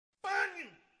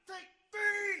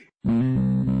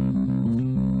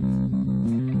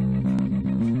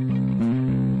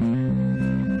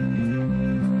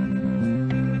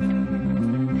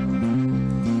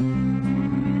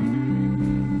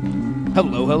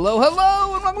Hello, hello,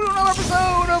 hello, and welcome to another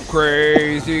episode of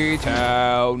Crazy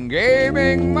Town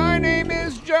Gaming. My name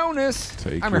is Jonas.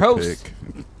 I'm your host,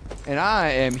 and I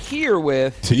am here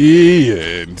with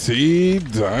TNT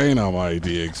Dinomight,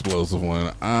 the explosive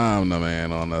one. I'm the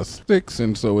man on the sticks,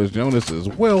 and so is Jonas as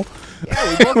well.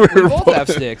 Yeah, we both have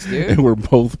sticks, dude. And we're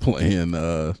both playing,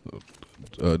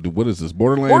 what is this,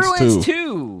 Borderlands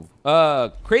 2?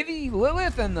 Crazy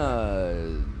Lilith and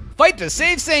the Fight to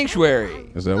Save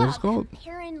Sanctuary. Is that what it's called?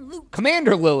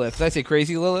 Commander Lilith. Did I say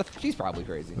Crazy Lilith? She's probably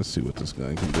crazy. Let's see what this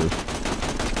guy can do.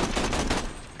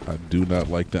 I do not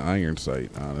like the iron sight,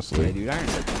 honestly. Yeah, dude, iron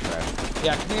sight's trash.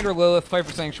 Yeah, Commander Lilith, Fight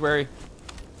for Sanctuary.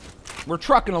 We're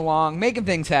trucking along, making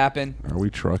things happen. Are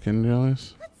we trucking,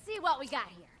 Jonas? Let's see what we got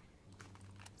here.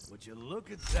 Would you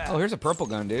look at that? Oh, here's a purple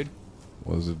gun, dude.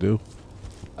 What does it do?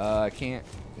 I can't.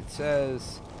 It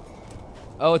says...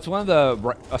 Oh, it's one of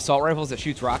the assault rifles that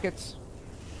shoots rockets.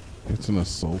 It's an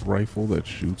assault rifle that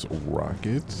shoots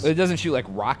rockets? It doesn't shoot like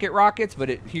rockets, but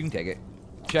you can take it.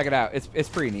 Check it out. It's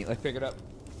pretty neat. Like, pick it up.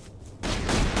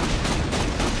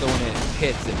 So when it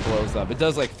hits, it blows up. It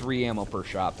does like 3 ammo per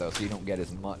shot, though, so you don't get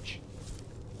as much.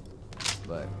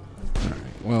 But...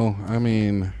 Alright, well, I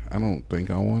mean, I don't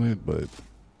think I want it, but...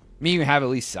 Me, you have at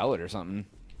least sell it or something.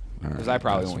 Because I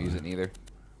probably won't use it neither.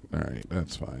 Alright,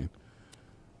 that's fine.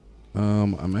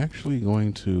 I'm actually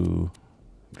going to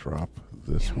drop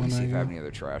this one. Let me see if I have any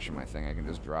other trash in my thing I can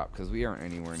just drop, because we aren't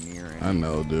anywhere near it. I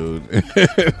know, dude.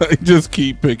 I just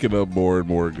keep picking up more and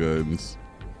more guns.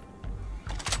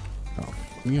 Oh,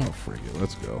 you know, frig it.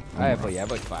 Let's go. I have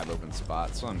like 5 open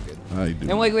spots, so I'm good. I do.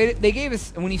 And like they gave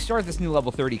us, when you start this new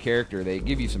level 30 character, they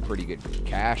give you some pretty good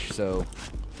cash. So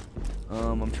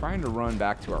I'm trying to run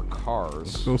back to our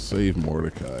cars. Let's go save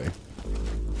Mordecai.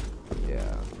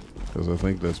 Yeah. Because I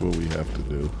think that's what we have to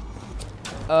do.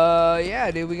 Yeah,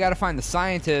 dude, we gotta find the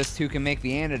scientist who can make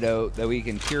the antidote that we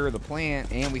can cure the plant,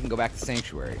 and we can go back to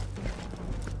Sanctuary.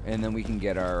 And then we can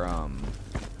get our,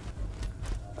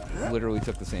 literally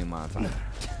took the same amount of time.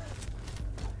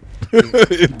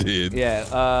 It did.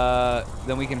 Yeah,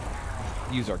 then we can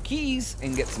use our keys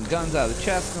and get some guns out of the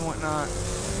chest and whatnot.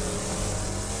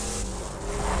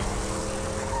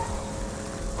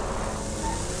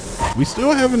 We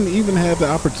still haven't even had the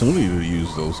opportunity to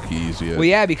use those keys yet. Well,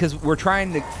 yeah, because we're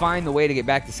trying to find the way to get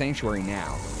back to Sanctuary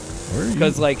now. Where are you?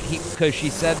 Because she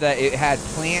said that it had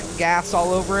plant gas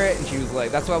all over it, and she was like,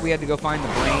 that's why we had to go find the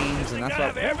brains, and that's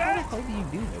why. How do you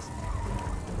do this?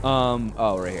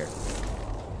 Oh, right here.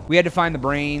 We had to find the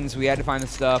brains, we had to find the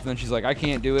stuff, and then she's like, I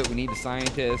can't do it. We need the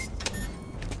scientist.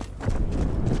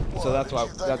 So that's why.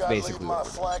 That's basically. My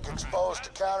flank exposed to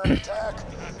counterattack.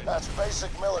 That's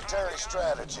basic military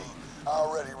strategy. I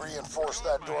already reinforced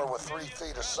that door with 3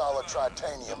 feet of solid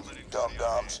titanium. You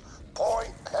dum-dums.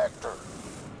 Point Hector.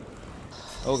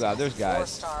 Oh god, there's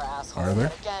guys. Are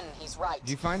there? Again, he's right. Did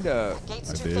you find a? I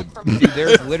did. Dude,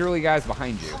 there's literally guys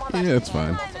behind you. Yeah, it's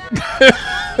fine.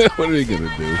 What are they gonna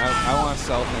do? I want to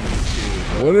sell things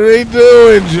too. What are they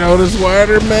doing, Jonas? Why are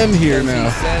there men here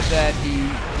now? He said that he's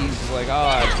like,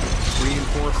 oh, I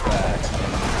reinforced that.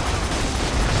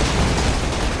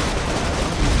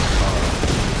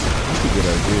 That's a good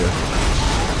idea.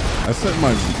 I sent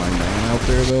my man out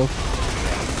there though.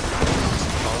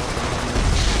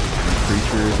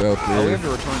 Creatures out there. Oh, we have to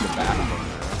return to battle.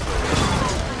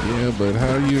 Yeah, but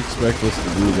how do you expect us to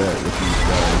do that with these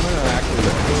guys? I'm gonna actually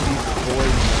kill these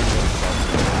boys.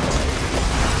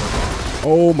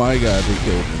 Oh my god, they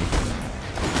killed me.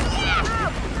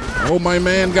 Oh, my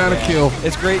man got a kill.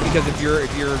 It's great because if your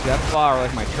Deathclaw or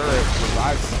like my turret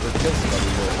revives or kills somebody,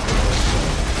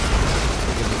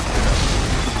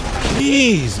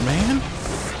 jeez, man.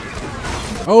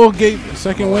 Oh, gate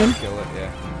second win. Kill it,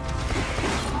 yeah.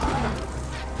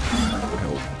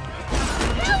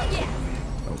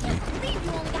 Okay.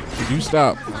 Could you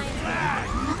stop?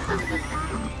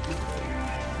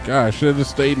 God, I should have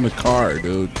stayed in the car,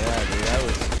 dude. Yeah, dude, that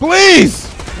was. Please!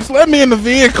 Just let me in the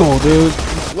vehicle, dude.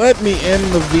 Just let me in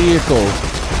the vehicle.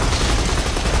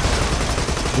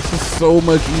 This is so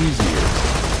much easier.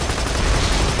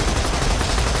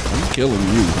 I'm killing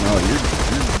you. No, you're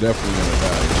definitely gonna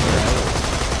die.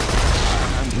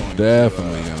 You're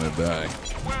definitely gonna die.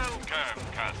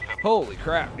 Holy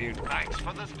crap, dude. Thanks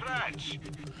for the scratch.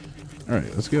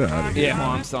 Alright, let's get out of here. Yeah, well,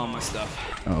 I'm selling my stuff.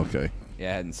 Oh, okay.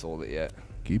 Yeah, I hadn't sold it yet.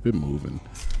 Keep it moving.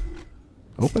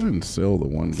 I hope I didn't sell the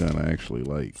one gun I actually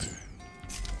liked.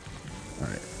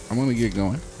 Alright, I'm gonna get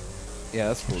going. Yeah,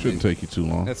 that's cool. Shouldn't take you too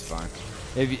long. That's fine.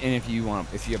 If you have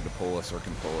to pull us or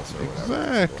can pull us or whatever.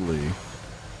 Exactly.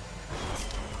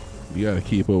 You gotta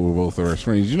keep over both of our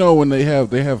screens. You know when they have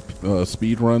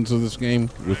speed runs of this game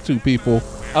with 2 people.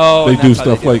 Oh, they do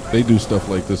stuff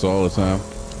like this all the time.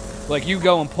 Like you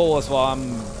go and pull us while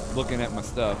I'm looking at my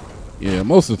stuff. Yeah,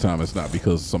 most of the time it's not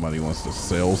because somebody wants to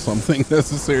sell something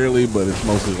necessarily, but it's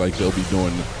mostly like they'll be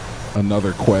doing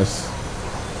another quest.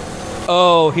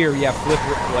 Oh, here, yeah, flip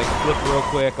real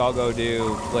quick. I'll go do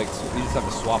you just have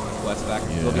to swap the quest back.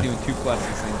 Yeah. They'll be doing 2 quests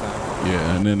at the same time.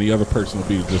 Yeah, and then the other person will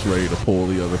be just ready to pull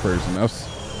the other person. I've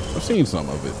seen some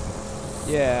of it.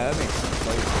 Yeah, that makes sense.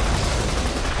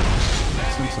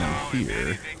 Since I'm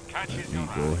here, let me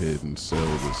go ahead and sell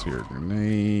this here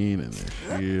grenade and this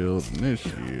shield and this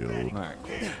shield. All right,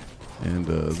 cool. And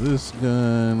this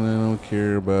gun I don't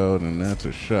care about, and that's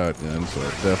a shotgun, so I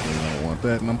definitely don't want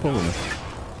that, and I'm pulling it.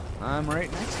 I'm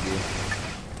right next to you.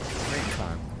 Right in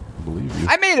time. I believe you.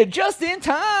 I made it just in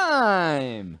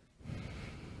time.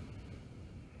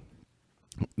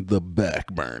 The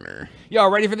back burner. Y'all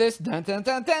ready for this? Dun, dun,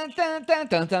 dun, dun, dun, dun,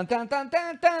 dun, dun, dun, dun,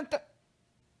 dun, dun, dun.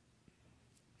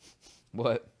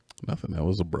 What? Nothing. That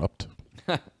was abrupt.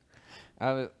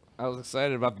 I was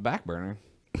excited about the back burner.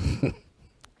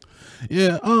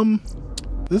 Yeah.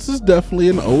 This is definitely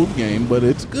an old game, but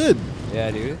it's good.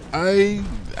 Yeah, dude.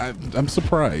 I'm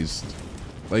surprised.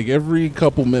 Like every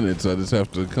couple minutes, I just have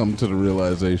to come to the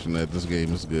realization that this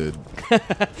game is good.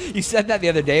 You said that the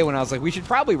other day when I was like, we should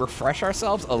probably refresh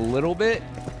ourselves a little bit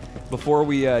before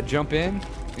we jump in.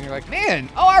 And you're like, man,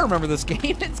 I remember this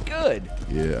game. It's good.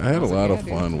 Yeah, I had a lot of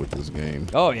fun with this game.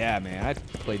 Oh, yeah, man. I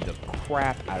played the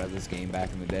crap out of this game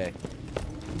back in the day.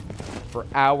 For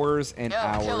hours and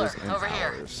hours and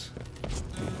hours.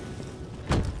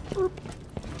 Boop.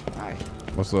 Hi.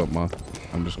 What's up, Ma?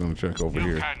 I'm just going to check over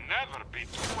here.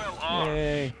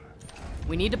 Yay.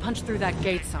 We need to punch through that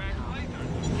gate somehow.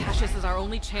 Cassius is our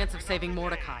only chance of saving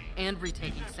Mordecai and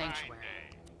retaking Sanctuary.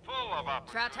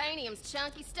 Tritanium's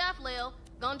chunky stuff, Lil.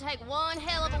 Gonna take one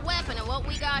hell of a weapon, and what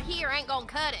we got here ain't gonna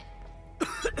cut it.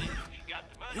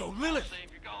 Yo, Lilith,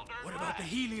 what about the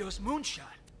Helios moonshot?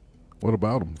 What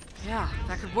about him? Yeah,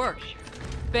 that could work.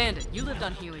 Bandit, you lived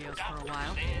on Helios for a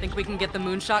while. Think we can get the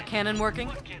moonshot cannon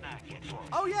working?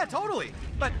 Oh yeah, totally.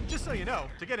 But just so you know,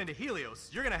 to get into Helios,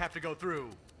 you're gonna have to go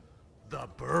through the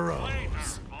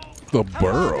burrows. The Hello, don't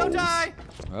burrows? die.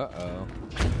 Uh-oh.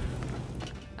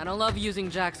 I don't love using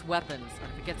Jack's weapons, but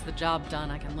if it gets the job done,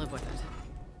 I can live with it.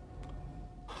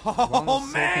 Oh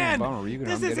man, Bummer. You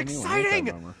this is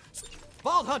exciting!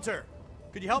 Vault Hunter,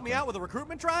 could you help me out with a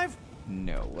recruitment drive?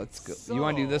 No, let's go. You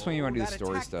want to do this one? Or you want to do the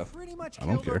story stuff? I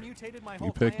don't care.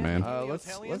 You pick, man.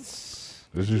 Let's.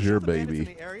 This is your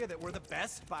baby. Where is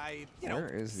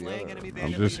the other?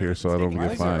 I'm just here so I don't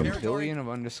get fined. A billion of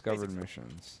undiscovered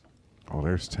missions. Oh,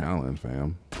 there's talent,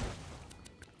 fam.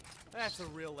 That's a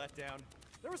real letdown.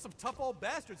 There were some tough old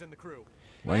bastards in the crew.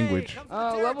 Language.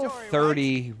 Level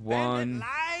 31.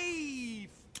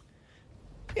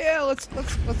 Yeah, let's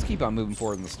keep on moving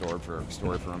forward in the story for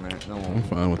a minute. No, I'm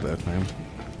fine with that, fam.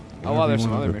 Oh, well, there's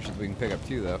some other missions we can pick up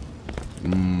too, though.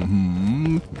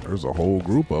 Mm-hmm. There's a whole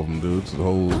group of them, dude. It's the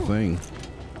whole thing.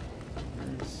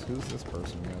 Who's this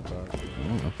person we gotta talk to? I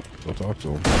don't know. Go talk to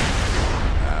him.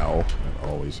 Ow. That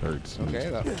always hurts.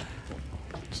 Okay,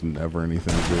 It's never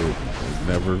anything good. It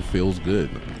never feels good.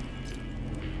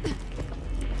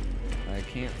 I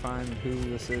can't find who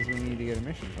this is we need to get a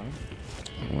mission from.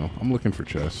 Well, I'm looking for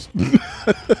chests.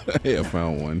 Hey, I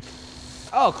found one.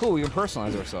 Oh, cool. We can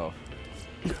personalize ourselves.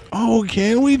 Oh,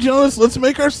 can we, Jonas? Let's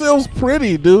make ourselves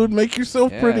pretty, dude. Make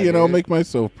yourself pretty, and I'll make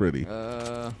myself pretty.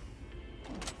 Oh,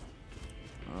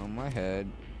 my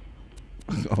head.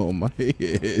 Oh, my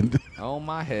head. Oh,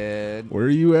 my head. Where are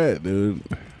you at, dude?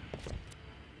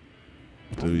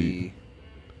 Be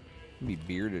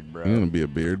bearded, bro. You gonna be a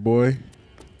beard boy?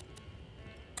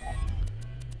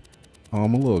 Oh,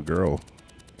 I'm a little girl.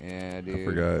 Yeah, dude. I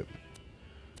forgot.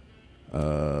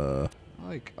 I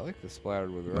like the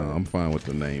splattered with red. No, I'm fine with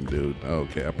the name, dude.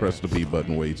 Okay, I pressed the B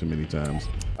button way too many times.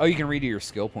 Oh, you can redo your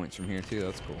skill points from here too.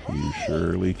 That's cool. You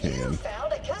surely can. You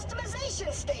found a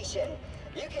customization station.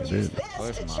 You can I use did.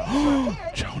 this to change your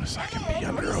appearance Jonas, I can be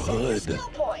and under a reset your hood. skill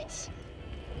points.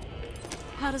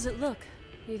 How does it look?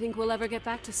 You think we'll ever get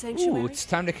back to Sanctuary? Ooh, it's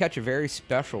time to catch a very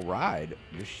special ride.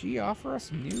 Does she offer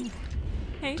us new?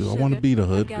 Hey, Dude, I sugar, want to be the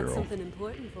hood I've got girl. something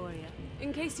important for you.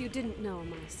 In case you didn't know,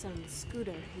 my son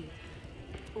Scooter,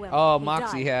 well, Oh, he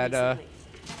Moxie died had recently.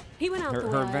 He went out the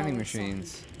way her I vending always saw him,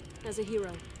 machines. as a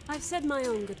hero. I've said my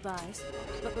own goodbyes,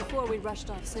 but before we rushed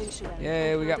off Sanctuary,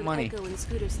 Yay, I we got found money. an echo in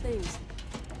Scooter's things.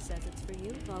 Says it's for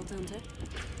you, Vault Hunter.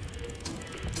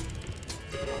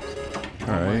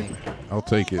 All right, I'll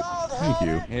take it. Thank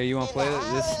you. Hey, you want to play it?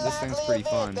 This thing's pretty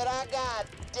fun. That I got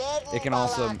dead It can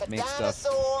also make stuff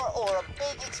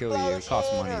kill you. It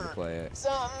costs money to play it.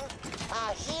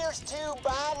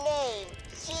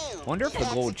 Wonder if the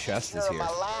gold chest is here.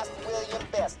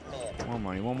 More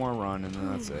money, one more run, and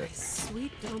then that's it.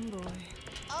 Sweet dumb boy.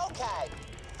 Okay,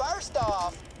 first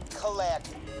off, collect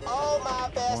all my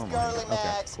best girly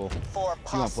mags cool. for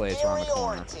If you want to play, it's around the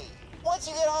corner. posteriority. Once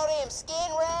you get all them skin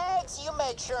rags, you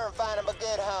make sure and find them a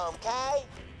good home, okay?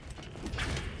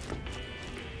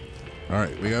 All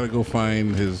right, we gotta go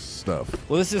find his stuff.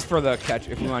 Well, this is for the catch.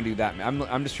 If you want to do that,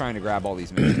 I'm just trying to grab all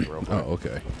these missions real quick. Oh,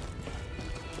 okay.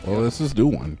 Well, let's just do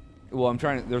one. Well, I'm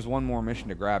trying to. There's one more mission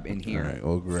to grab in here. All right,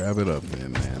 well, grab it up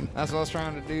then, man. That's what I was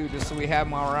trying to do, just so we have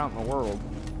them while we're out in the world.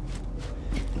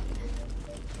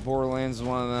 Borderlands is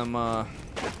one of them.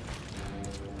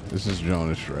 This is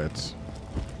Jonas Shreds.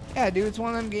 Yeah, dude, it's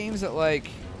one of them games that like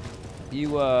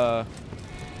you. I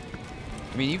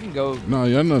mean, you can go. No,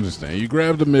 you don't understand. You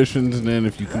grab the missions, and then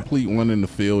if you complete one in the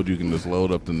field, you can just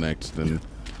load up the next. And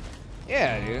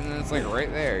Yeah, dude, and then it's like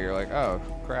right there. You're like, oh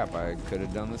crap, I could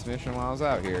have done this mission while I was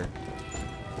out here.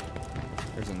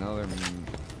 There's another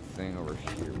thing over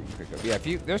here we can pick up. Yeah, if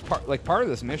you there's part of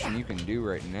this mission you can do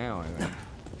right now. I think.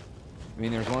 I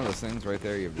mean, there's one of those things right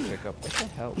there you have to pick up. What the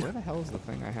hell? Where the hell is the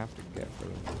thing I have to get for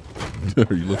this?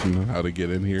 are you looking at how to get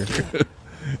in here?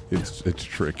 It's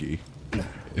tricky.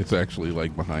 It's actually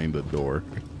like behind the door.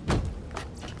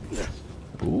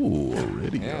 Ooh,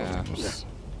 already goes.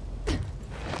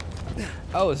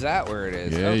 Oh, is that where it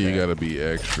is? Yeah, okay. you gotta be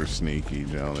extra sneaky,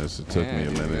 Jonas. It took me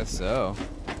a minute. I guess so.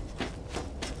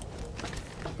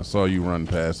 I saw you run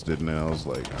past it, and then I was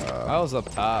like, I was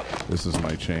up top. This is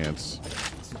my chance.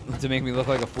 To make me look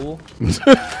like a fool?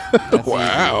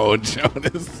 Wow,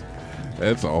 Jonas.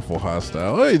 That's awful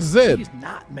hostile. Hey, Zed. These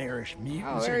nightmarish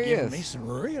mutants there are he giving is. me some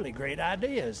really great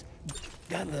ideas.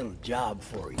 Got a little job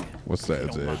for you. What's that,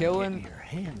 Don't Zed? mind Killing- getting your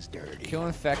hands dirty. Kill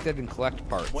infected and collect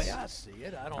parts. The way I see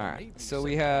it, I don't All right, need so some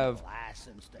we have-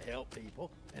 license to help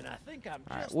people, and I think I'm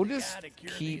All right, just we'll the just guy to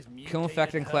cure keep these kill mutated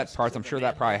infected and collect husks parts. I'm with sure the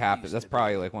that probably man happens. used That's to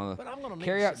probably do. like one of But I'm the gonna make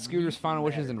carry out some Scooter's final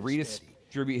mutant wishes and matter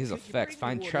redistribute his Could you effects. bring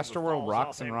Find me one of the Chesterworld falls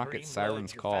rocks off and that rocket green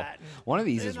sirens bug you're call. fighting? One of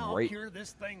these Then is I'll right cure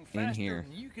this thing in faster here.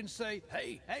 than you can say,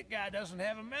 hey, that guy doesn't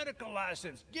have a medical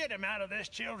license. Get him out of this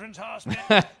children's hospital.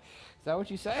 Is that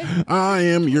what you say? I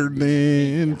am your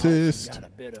dentist. Got a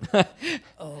bit of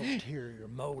ulterior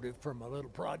motive for my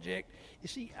little project. You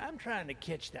see, I'm trying to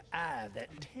catch the eye of that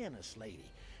tennis lady.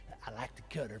 I like to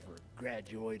cut her for a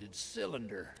graduated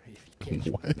cylinder, if you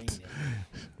catch what I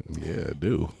mean. Yeah, I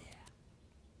do.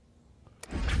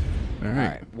 All All right.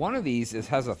 right, one of these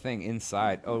has a thing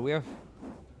inside. Oh, we have.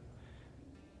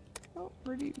 Oh,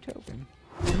 redeem token.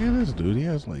 Look at this dude. He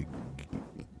has like.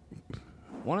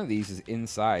 One of these is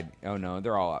inside. Oh no,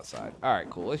 they're all outside. All right,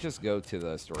 cool. Let's just go to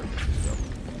the storage.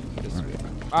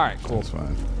 All right, cool. That's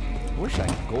fine. I wish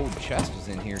that gold chest was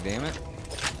in here. Damn it.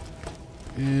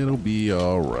 It'll be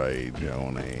all right,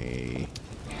 Jonah.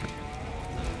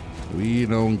 We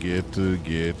don't get to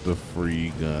get the free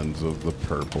guns of the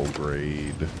purple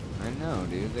grade. I know,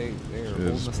 dude. They're holding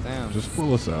us down. Just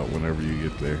pull us out whenever you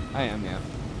get there. I am, yeah.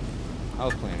 I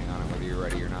was planning on it, whether you're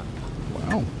ready or not.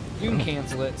 Wow. You can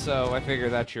cancel it, so I figure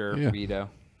that's your veto.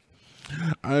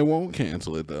 I won't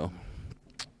cancel it though.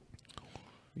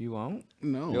 You won't?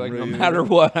 No. You're like, no ready to matter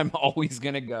go. what, I'm always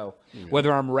going to go. Yeah.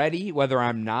 Whether I'm ready, whether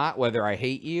I'm not, whether I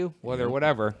hate you, whether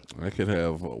whatever. I could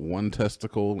have one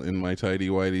testicle in my tidy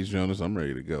whities, Jonas. I'm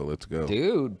ready to go. Let's go.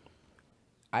 Dude,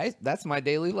 that's my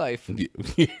daily life.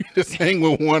 You just hang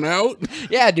with one out?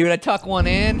 Yeah, dude, I tuck one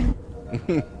in.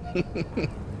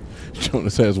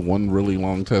 Jonas has one really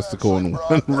long testicle and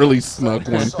one really snug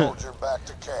one. Soldier back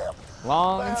to camp.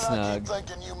 Long and Man, I snug. keep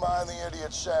thinking you mine the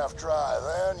idiot shaft dry.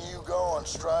 Then you go and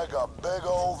strike a big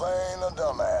old vein of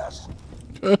dumbass.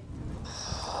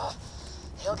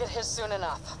 He'll get his soon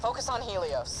enough. Focus on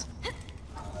Helios.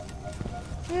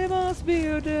 It must be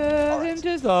a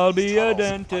dentist. I'll be a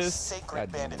dentist.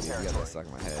 Sacred bandit You got territory. that stuck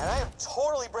in my And head. I am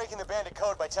totally breaking the bandit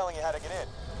code by telling you how to get in.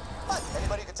 But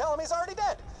anybody could tell him he's already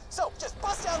dead. So just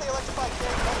bust down the electrified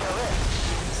gate when you're in.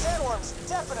 Sandworms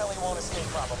definitely won't escape,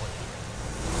 probably.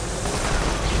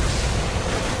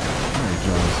 Alright,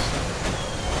 Jonas.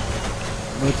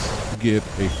 Let's get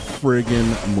a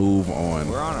friggin' move on.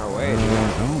 We're on our way, dude.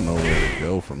 I don't know where to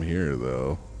go from here,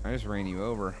 though. I just ran you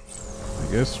over.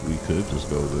 I guess we could just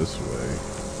go this way.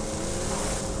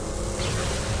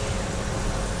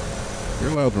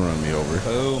 You're allowed to run me over.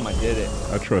 Boom, I did it.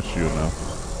 I trust you enough.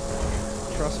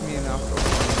 Trust me enough.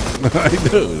 I do.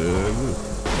 Dude.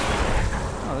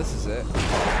 Oh, this is it.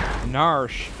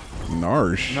 Narsh.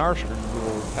 Narsh. Narsh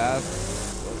will pass.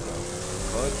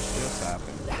 What just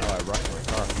happened? Oh, I rushed my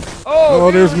car. Oh,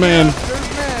 Oh, there's men. There's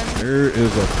men. There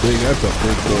is a big. That's a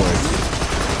big boy.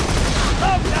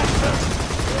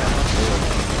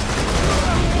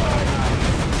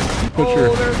 You put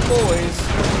your. There's boys.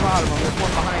 There's a lot of them. There's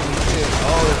one behind me too.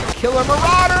 Oh, there's a killer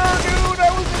marauder, dude. I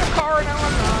was in a car and now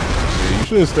I'm not. Yeah, you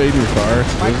should have stayed in your car.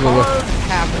 My car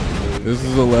happened. This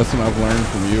is a lesson I've learned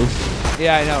from you.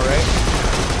 Yeah, I know, right?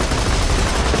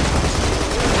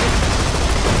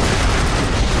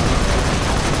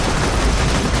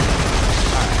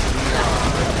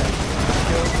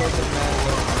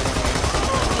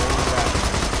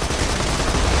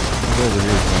 He's over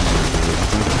here somewhere.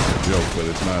 It's a joke, but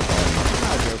it's not funny. It's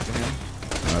not a joke to him.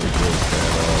 Not a joke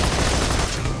at all.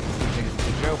 I think it's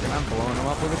a joke and I'm blowing him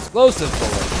up with explosive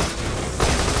bullets.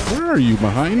 Where are you?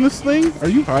 Behind this thing? Are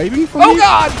you hiding from Oh me?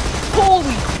 God!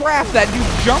 Holy crap! That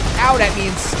dude jumped out at me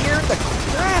and scared the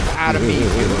crap out of me,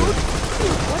 dude.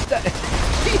 What the?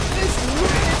 This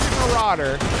lunatic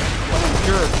marauder. What a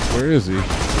jerk. Where is he?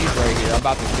 He's right here. I'm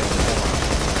about to kill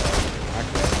him.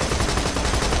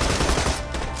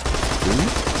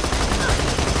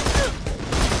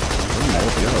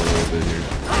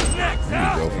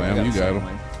 There you go, fam. You got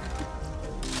him.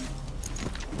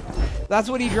 That's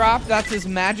what he dropped. That's his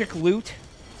magic loot.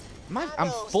 I'm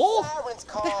full? What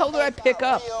the hell did I pick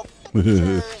up?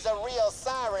 Real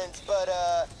sirens, but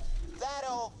that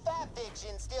old fat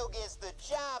fiction still gets the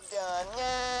job done.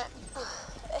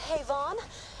 Hey, Vaughn.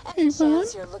 Any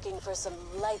chance you're looking for some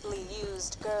lightly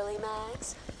used girly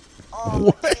mags?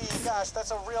 Oh, gee, gosh,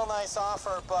 that's a real nice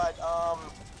offer, but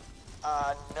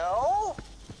no.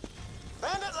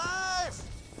 Bandit life.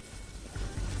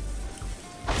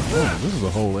 Oh, this is a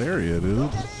whole area, dude.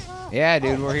 Yeah,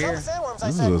 dude, we're here. This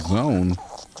is a zone.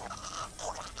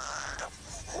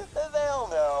 They'll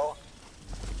know.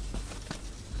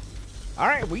 All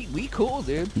right, we cool,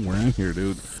 dude. We're in here,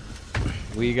 dude.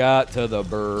 We got to the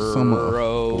burrows. Some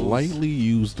lightly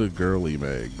used girly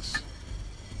mags.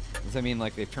 Does that mean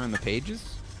like they've turned the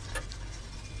pages?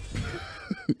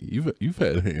 You've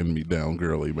had hand-me-down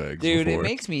girly mags Dude, before. it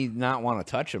makes me not want to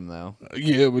touch them though.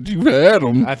 Yeah, but you've had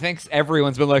them. I think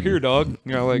everyone's been like, here, dog.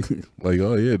 You know, like, like,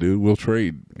 oh yeah, dude, we'll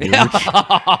trade.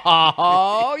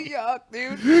 oh yuck,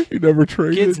 dude. You never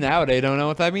traded. Kids nowadays don't know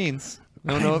what that means.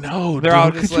 Don't know. No, they're dude,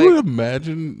 all just could like, you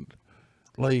imagine?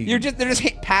 Like, they're just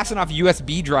passing off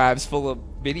USB drives full of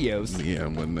videos.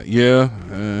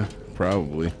 Yeah,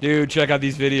 probably. Dude, check out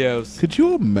these videos. Could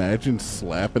you imagine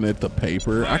slapping at the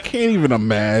paper? I can't even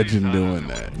imagine doing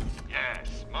that.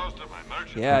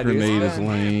 Yeah, grenade dude, is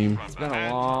lame. It's been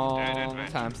a long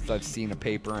time since I've seen a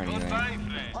paper or anything.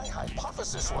 My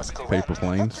hypothesis was correct. Paper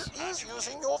planes. Hunter is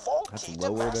using your vault That's key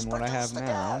lower to than what I have mass-produce the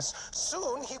now. gas.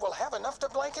 Soon he will have enough to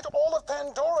blanket all of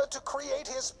Pandora to create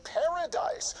his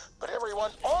paradise. But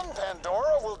everyone on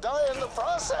Pandora will die in the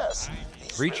process.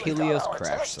 He's Reach really got Helios our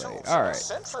crash test site. tools All in a right.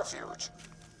 Centrifuge.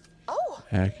 Oh,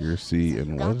 Accuracy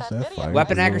and what is that? Fire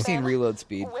Weapon drill? accuracy and reload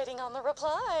speed. waiting on the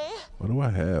reply. What do I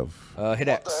have? Hit What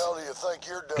the X. hell do you think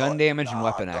you're doing? Gun damage and Nah,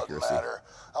 weapon doesn't accuracy. matter.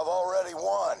 I've already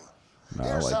won. No, I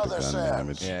Here's like how the this gun ends.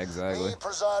 damage. Yeah, exactly. Me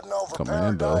presiding over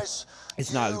Commando. Paradise,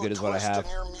 It's not as you good as what I have.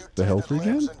 twisting your mutated The health regen?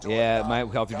 limbs into a Yeah, my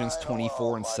health regen's dino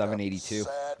 24 and like a 782.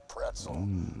 sad pretzel.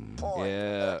 Point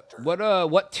Yeah. vector.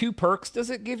 What 2 perks does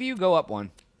it give you? Go up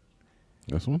one.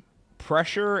 This one?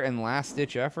 Pressure and last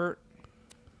ditch effort.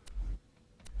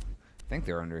 I think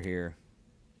they're under here.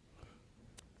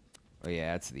 Oh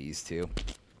yeah, it's these two.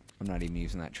 I'm not even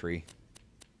using that tree.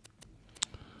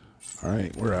 All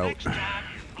right, we're out.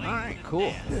 Alright,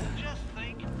 cool.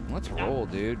 Let's roll,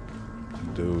 dude.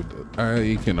 Dude,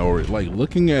 I can already, like,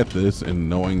 looking at this and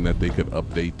knowing that they could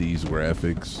update these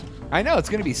graphics, I know, it's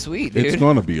gonna be sweet, dude. it's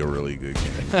going to be a really good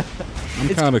game. I'm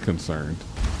kind of concerned.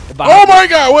 Oh my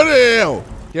god, what the hell?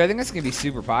 Dude, I think that's gonna be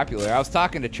super popular. I was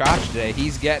talking to Chach today.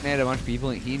 He's getting it. A bunch of people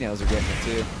he knows are getting it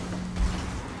too.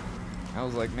 I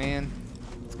was like, man,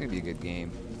 it's gonna be a good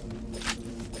game.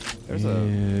 There's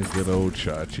Yeah, good old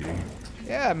Chachi.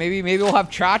 yeah, maybe we'll have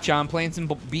Chach on playing some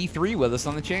B3 with us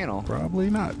on the channel. Probably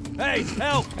not. Hey,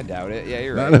 help! I doubt it. Yeah,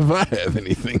 you're Not right. if I have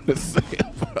anything to say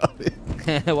about it.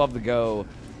 We'll have to go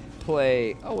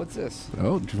play. Oh, what's this?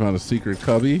 Oh, did you find a secret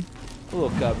cubby? A little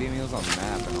cubby. I mean, it was on the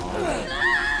map and all.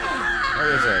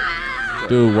 Where is it?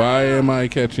 Dude, why am I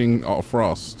catching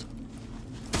frost?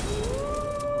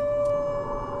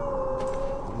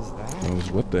 What is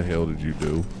that? What the hell did you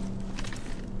do?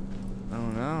 I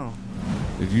don't know.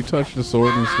 Did you touch the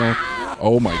sword and stuff?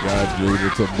 Oh my god, dude,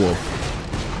 it's a wolf.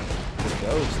 The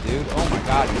ghost, dude. Oh my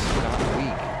god, he's not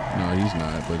weak. No, he's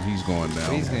not, but he's going But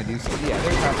down. he's gonna do something. Yeah,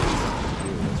 there's probably something to do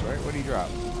with this, right? What did he drop?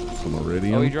 Some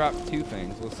iridium, Oh, he dropped 2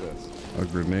 things. What's this? a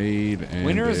grenade, and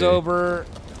Winter is a over.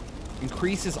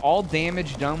 Increases all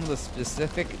damage done with a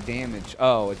specific damage.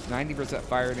 Oh, it's 90%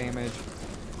 fire damage.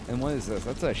 And what is this?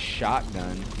 That's a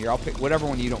shotgun. Here, I'll pick whatever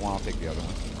one you don't want. I'll take the other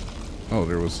one. Oh,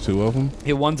 there was 2 of them?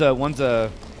 Hey, one's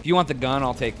a. If you want the gun,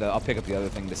 I'll pick up the other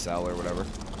thing to sell or whatever.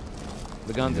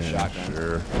 The gun's a shotgun.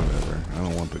 Sure, whatever. I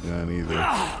don't want the gun either.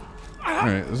 All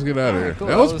right, let's get out of here. Cool.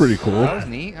 That was pretty cool. That was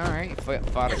neat. All right,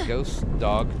 fought a ghost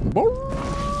dog.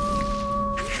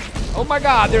 Oh my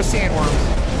God, there's sandworms.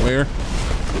 Where?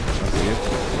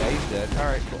 Yeah, he's dead. All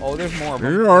right, cool. Oh, there's more of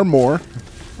them. There are more.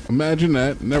 Imagine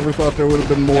that. Never thought there would have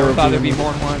been more. Never of thought them. there'd be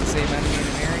more than one of the same enemy in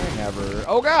an area. Never.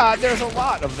 Oh God, there's a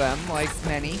lot of them. Like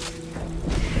many.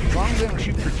 As long as they don't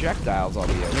shoot projectiles, I'll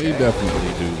be okay. They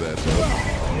definitely do that, though.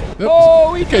 Yep.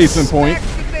 Oh, he Case in just point.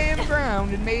 smacked the damn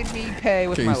ground and made me pay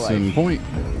with my Case life. in point.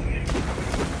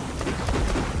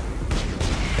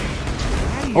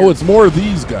 Oh, it's more of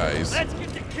these guys. Let's get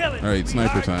to killing. All right,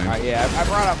 sniper time. All right, yeah, I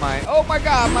brought up my. Oh my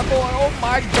God, my boy. Oh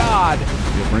my God.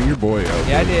 Yeah, bring your boy out.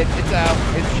 Yeah, I did. It's out.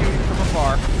 It's shooting from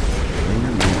afar. Bring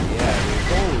your man. Yeah,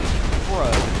 holy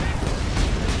crud.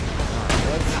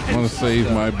 I want to save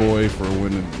my boy for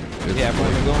when it's Yeah, we're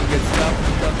gonna go and get stuff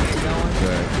get going.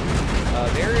 Okay.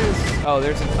 There is. Oh,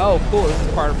 there's an. Oh, cool. This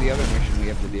is part of the other mission we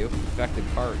have to do. Infected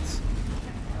parts.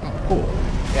 Oh, cool.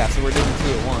 Yeah, so we're doing 2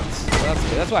 at once. So that's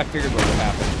good. That's why I figured what would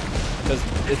happen. Because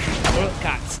it's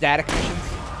got static missions.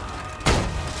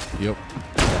 Yep.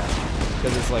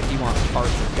 Because it's like you want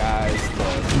parts of guys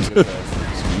to.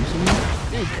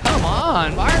 Dude, come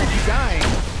on! Why aren't you dying?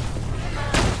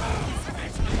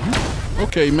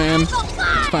 Okay, man.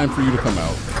 It's time for you to come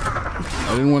out.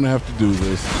 I didn't want to have to do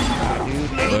this.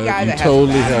 Dude, any But guy you that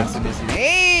totally has have badass in his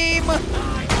name.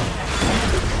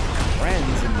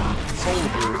 Friends and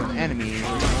soldiers and enemies.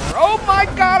 Oh my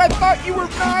God! I thought you were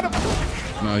not a.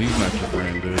 No, he's not your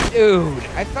friend, dude. Dude,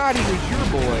 I thought he was your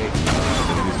boy.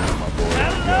 He's not my boy. You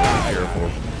gotta be careful.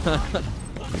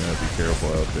 You gotta be careful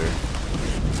out there.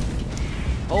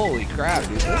 Holy crap,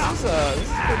 dude! This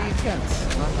is pretty intense.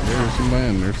 There's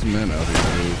some men out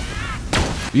here, dude.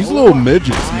 These little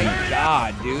midgets, My man.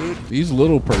 God, dude. These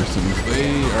little persons,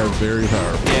 they are very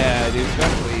powerful. Yeah, dude,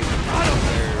 especially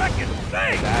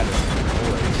they're bad as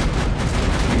boys.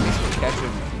 Thanks for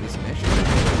catching this mission.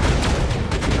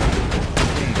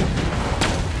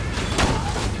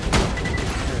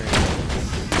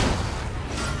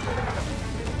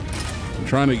 I'm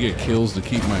trying to get kills to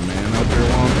keep my man out there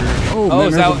longer. Oh, man,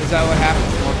 is that what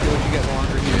happens? The more kills you get, the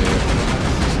longer you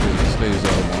Yeah, it stays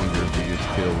out longer if he gets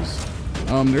kills.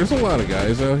 There's a lot of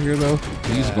guys out here though.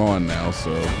 He's gone now,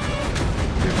 so.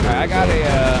 I got a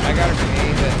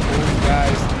grenade that pulls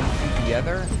guys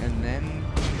together and then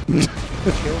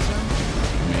kills them.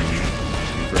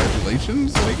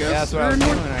 Congratulations, I guess. Yeah, that's what I was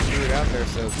doing when I threw it out there.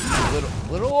 So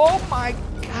little. Oh my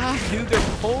God, dude! They're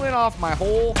pulling off my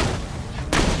whole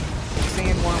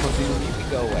sandworm. Dude, you can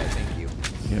go away. Thank you.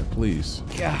 Yeah, please.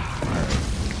 Yeah.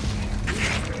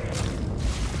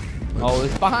 Oh,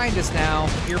 it's behind us now.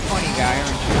 You're a funny guy,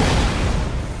 aren't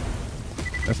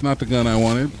That's not the gun I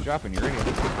wanted. you? Dropping iridium.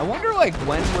 I wonder, like,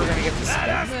 when we're gonna get to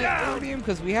spend that iridium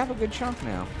because we have a good chunk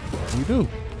now. We do.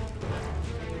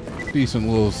 Decent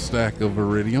little stack of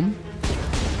iridium.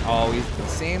 Oh, the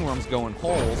sandworm's going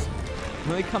holes.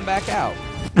 When they come back out.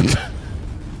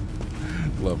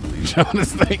 Lovely,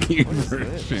 Jonas. Thank you for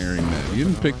this? sharing that. You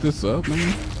didn't pick this up,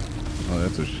 man? Oh,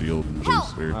 that's a shield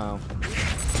booster. Oh.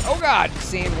 Oh God,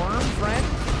 sandworm friend.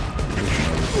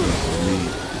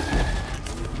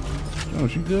 Oh,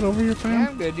 you good over here, Yeah, fam?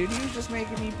 I'm good, dude. He was just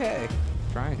making me pay.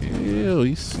 Trying to. Ew,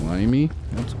 he's slimy.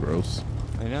 That's gross.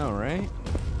 I know, right?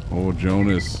 Oh,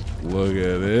 Jonas, look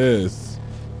at this.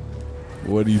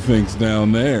 What do you think's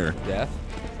down there? Death.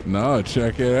 No,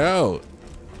 check it out.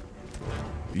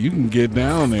 You can get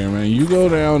down there, man. You go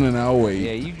down and I'll wait.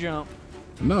 Yeah, you jump.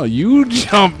 No, you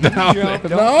jump down jump, there.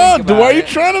 don't No, think about why are you it.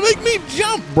 trying to make me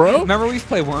jump, bro? Remember we used to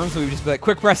play worms, so we'd just be like,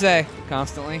 quick press A,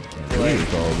 constantly. What do you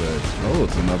call that? Oh,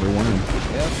 it's another one.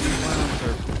 Yep, these worms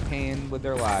are paying with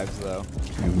their lives, though.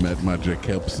 You met my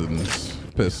Jacobson's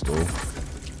pistol.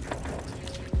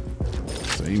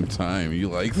 Same time. You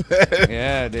like that?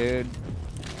 Yeah, dude.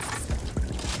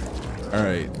 All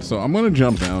right, so I'm gonna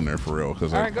jump down there for real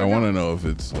because All I right, go want to jump. know if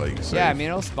it's like safe. Yeah, I mean,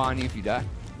 it'll spawn you if you die.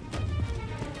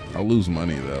 I'll lose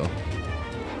money though.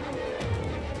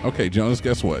 Okay, Jonas,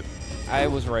 guess what? I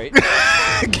was right.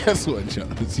 Guess what,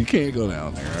 Jonas? You can't go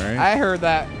down there, all right? I heard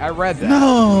that. I read that.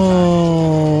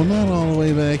 No, not all the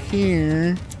way back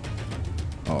here.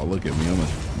 Oh, look at me. I'm an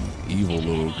evil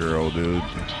little girl, dude.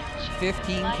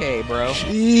 15K, bro.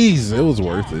 Jeez, it was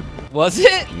worth it. Was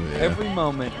it? Yeah. Every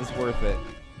moment is worth it.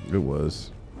 It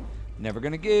was. Never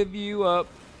gonna give you up.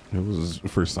 It was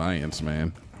for science,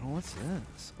 man. Oh, what's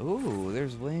this? Ooh,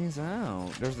 there's ways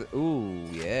out. There's the ooh,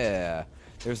 yeah.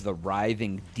 There's the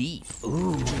writhing deep.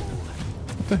 Ooh.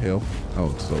 What the hell?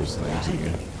 Oh, it's those things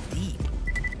again. Deep.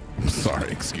 I'm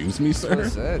sorry, excuse me, That's what it sir.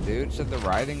 said, dude. It said the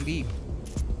writhing deep.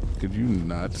 Could you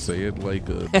not say it like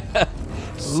a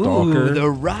stalker? Ooh,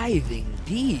 the writhing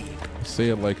deep. Say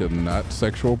it like a not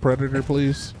sexual predator,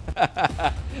 please.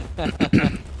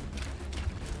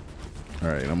 All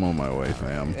right, I'm on my way,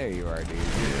 fam. There you are, dude.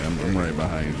 Yeah, I'm right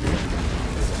behind you.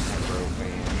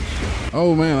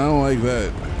 Oh man, I don't like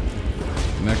that.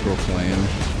 Necroflange.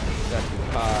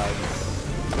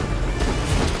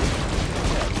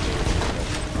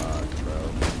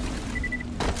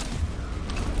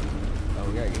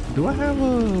 Do I have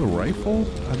a rifle?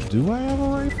 Do I have a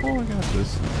rifle? I got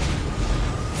this.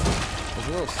 There's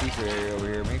a little secret area over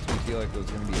here. It makes me feel like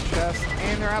there's going to be a chest,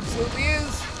 and there absolutely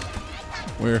is.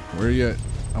 Where you at?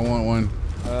 I want one.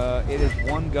 It is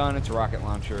one gun. It's a rocket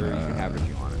launcher. You can have it if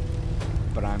you want it.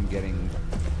 But I'm getting...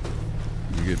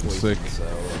 You're getting sick. So.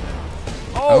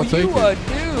 I'll Oh, take you a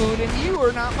dude, and you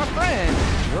are not my friend,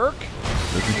 jerk.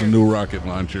 This is a new rocket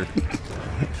launcher.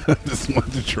 I just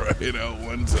wanted to try it out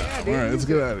one time. Yeah, dude, all right, let's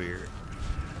get out of here.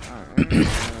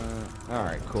 All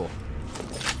right, cool.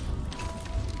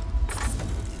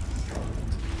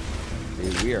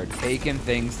 Dude, we are taking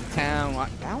things to town.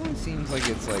 That one seems like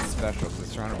it's like special because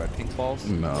it's surrounded by pink balls.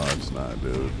 No, it's not,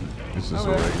 dude. It's just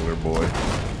a regular boy.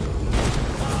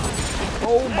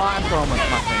 Oh my, I'm throwing my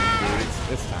thing, dude. It's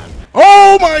this time.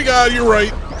 Oh my God, you're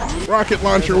right. Rocket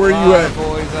launcher, where you at?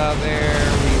 Boys out there,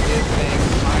 we did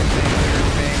things, my thing, your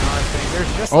thing, our thing.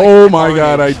 There's just Oh like my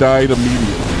God, I carnage. died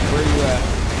immediately. Where you at?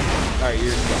 All right,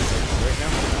 you're right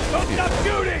now. Don't stop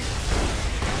shooting!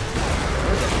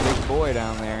 There's a big boy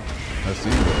down there. I see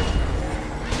that.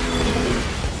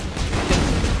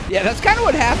 Yeah, that's kind of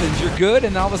what happens. You're good,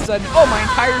 and all of a sudden, oh, my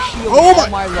entire shield, Oh all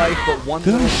my life, but one.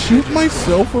 Did I shoot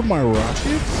myself with my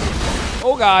rockets?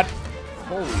 Oh God!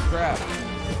 Holy crap!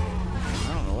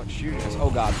 I don't know what shooting is. Oh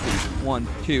God! Please. 1,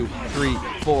 2, 3,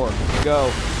 4.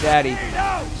 Go, Daddy.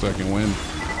 Second win.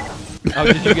 Oh,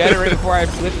 did you get it right before I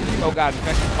lifted you? Oh God!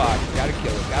 Infected pod. Gotta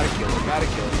kill it. Gotta kill it. Gotta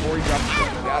kill it. Before he drops the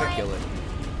gun, gotta kill it.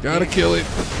 Gotta kill it.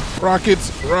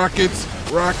 Rockets, rockets,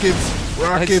 rockets, And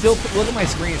rockets. it still, look at my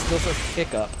screen. It still says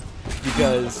pickup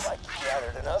because.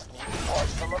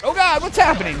 Oh God! What's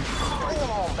happening?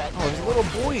 Oh, there's a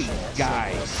little boy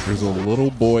guy. There's a little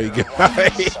boy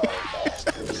guy.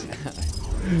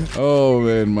 Oh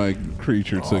man, my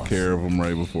creature took care of him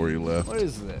right before he left. What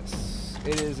is this?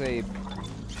 It is a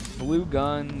blue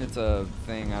gun. It's a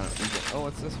thing. I don't think. Oh,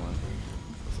 what's this one?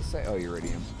 What's it say? Oh,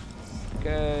 iridium.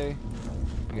 Okay.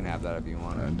 You can have that if you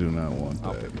want it. I do not want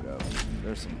I'll that. pick it up.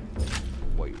 There's some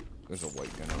white. There's a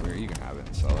white gun over here. You can have it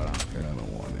and sell it. I don't care. I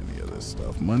don't want any of this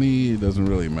stuff. Money doesn't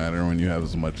really matter when you have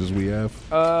as much as we have.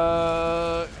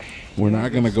 We're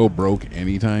not gonna go broke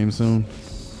anytime soon.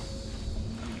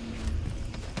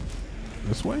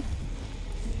 This way?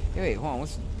 Hey, wait, hold on.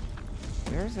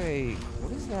 There's a.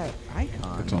 What is that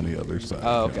icon? It's on the other side.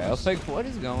 Oh, okay. I was like, what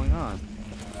is going on?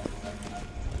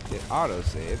 It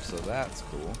autosaved, so that's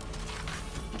cool.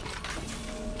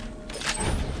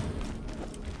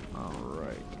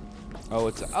 Oh,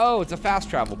 it's a fast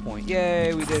travel point.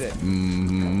 Yay, we did it.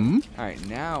 Mm-hmm. All right,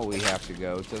 now we have to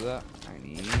go to the. I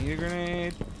need a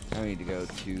grenade. Now we need to go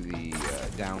to the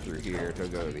down through here to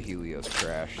go to the Helios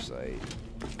crash site.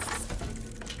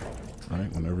 All right,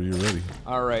 whenever you're ready.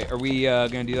 All right, are we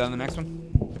gonna do that on the next one?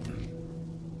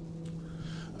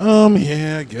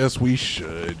 Yeah, I guess we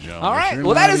should, John. All right,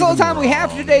 well, that is all the time we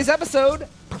have for today's episode.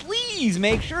 Please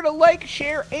make sure to like,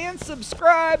 share, and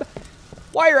subscribe.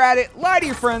 While you're at it, lie to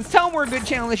your friends. Tell them we're a good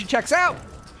channel they should check us out.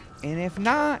 And if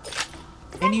not,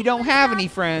 and you don't have any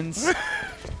friends,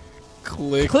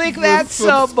 click that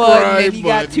sub button, and you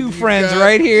got 2 friends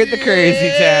right here at the Crazy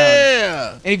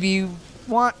Town. And if you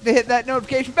want to hit that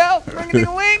notification bell,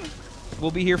 ring-a-ding-a-ling,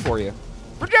 we'll be here for you.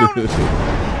 For Jonas.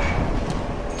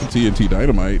 TNT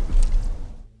Dinomight.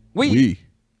 We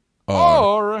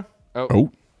are. Oh.